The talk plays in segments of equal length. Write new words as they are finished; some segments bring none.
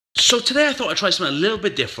So today I thought I'd try something a little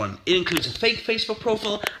bit different. It includes a fake Facebook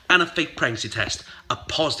profile and a fake pregnancy test, a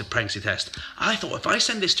positive pregnancy test. I thought if I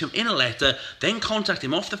send this to him in a letter, then contact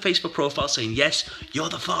him off the Facebook profile saying, yes, you're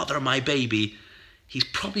the father of my baby, he's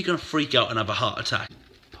probably going to freak out and have a heart attack.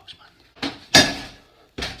 Postman.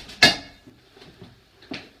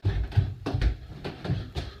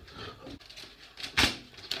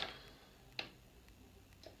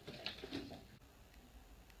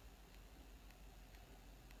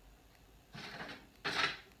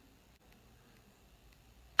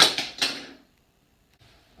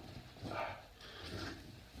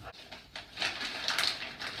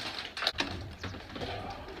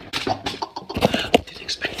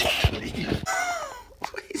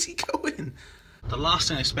 Where's he going? The last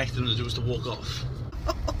thing I expected him to do was to walk off.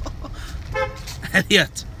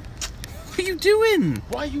 Elliot, what are you doing?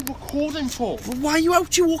 What are you recording for? Well, why are you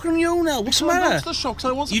out? You walking on your own now? What's the matter? I went to the shop 'cause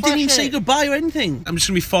I want some You didn't even fresh say air. goodbye or anything. I'm just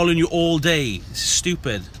going to be following you all day. This is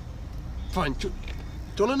stupid. Fine. Do you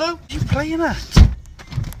want to know? What are you playing at?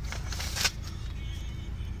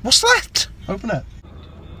 What's that? Open it.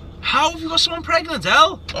 How have you got someone pregnant,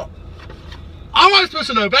 El? Oh. How am I supposed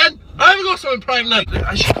to know, Ben? I haven't got someone pregnant.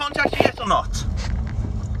 Has she contacted you yet or not?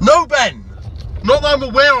 No, Ben. Not that I'm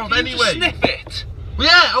aware of, anyway. Just sniff it. Well,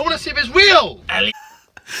 yeah, I want to see if it's real. Elliot.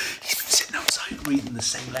 He's been sitting outside reading the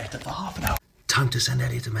same letter for half an hour. Time to send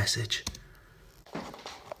Elliot a message.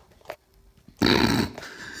 Oh,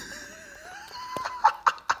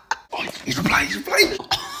 he's replying,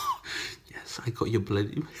 Yes, I got your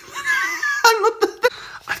bloody... I'm not the...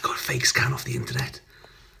 I've got a fake scan off the internet.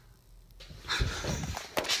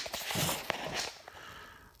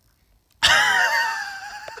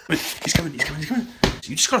 He's coming.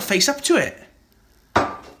 You just got to face up to it.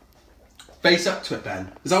 Face up to it,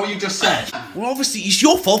 Ben. Is that what you just said? Well, obviously, it's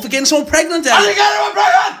your fault for getting someone pregnant, I Elliot. didn't get anyone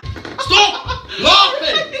pregnant! Stop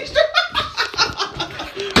laughing!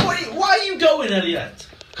 Why are you going, Elliot?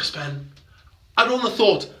 Because, Ben, I don't want the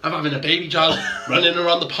thought of having a baby child running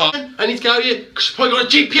around the park. I need to get out of here because you've probably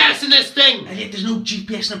got a GPS in this thing. Elliot, there's no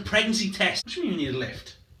GPS in a pregnancy test. What do you mean you need a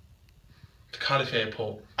lift? The Cardiff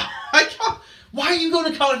airport. I can't. Why are you going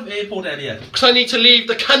to Cardiff Airport, Elliot? Because I need to leave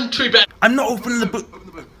the country, Ben. I'm not opening the book. Open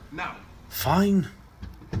the book, now. Fine.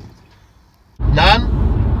 Nan?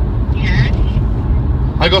 Yes?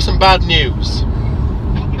 I got some bad news.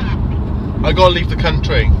 What's up? I gotta leave the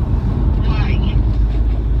country. Why?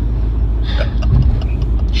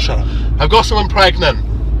 Shut up. I've got someone pregnant.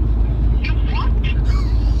 You what? You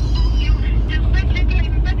stupid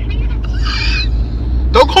little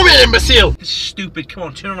imbecile. Don't call me an imbecile. This is stupid. Come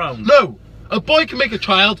on, turn around. No, a boy can make a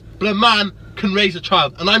child, but a man can raise a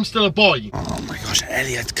child, and I'm still a boy. Oh my gosh,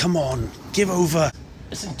 Elliot, come on. Give over.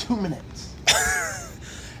 It's in 2 minutes.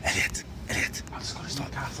 Elliot. I'm just gonna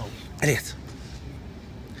start castle. Elliot.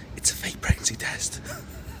 It's a fake pregnancy test.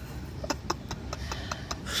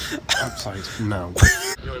 I'm sorry, no.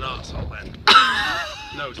 You're an arsehole, Ben.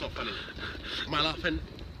 No, it's not funny. Am I laughing?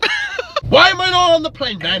 Why am I not on the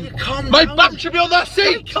plane, Ben? Calm My down. bum should be on that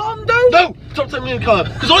seat! Calm down. No! Stop telling me in colour.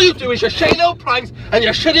 Because all you do is your shitty little pranks and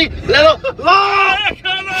your shitty little...